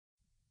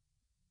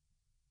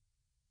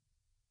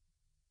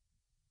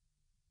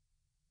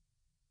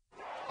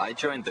I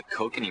joined the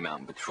Kokanee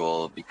Mountain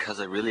Patrol because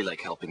I really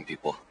like helping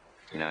people.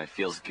 You know, it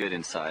feels good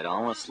inside,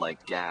 almost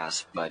like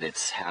gas, but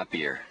it's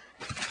happier.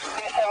 We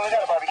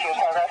got a barbecue in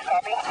progress,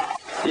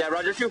 copy? Yeah,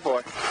 Roger, 2-4.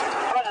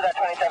 Roger that,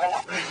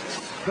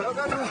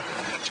 27.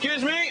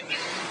 Excuse me?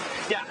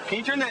 Yeah, can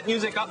you turn that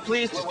music up,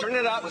 please? Just turn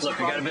it up. Look,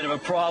 we got a bit of a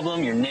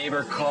problem. Your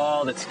neighbor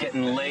called. It's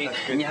getting late,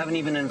 and you haven't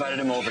even invited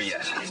him over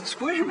yet.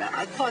 Square, man.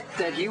 I thought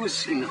that he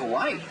was in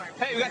Hawaii.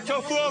 Hey, we got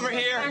tofu over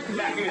here.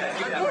 Back here.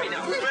 Right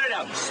now. Spit it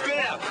out. Spit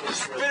it out.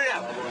 Spit it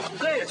out.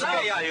 Hey, It's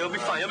okay, yeah, you'll be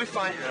fine. You'll be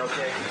fine.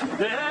 Okay.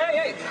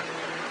 hey.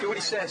 Hear what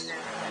he says.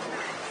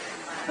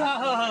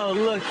 Oh,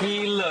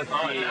 looky. Oh,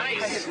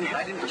 nice.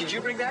 Did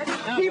you bring that?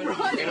 He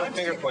brought it. No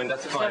finger point.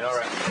 That's fine. All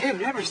right. I've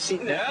never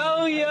seen that.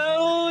 Oh,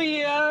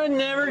 yeah,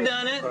 never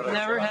done it,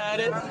 never had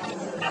it.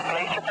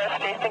 Place your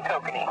best taste in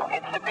Kokanee.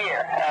 It's the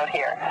beer out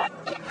here.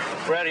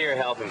 We're out here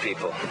helping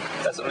people.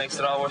 That's what makes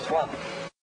it all worthwhile.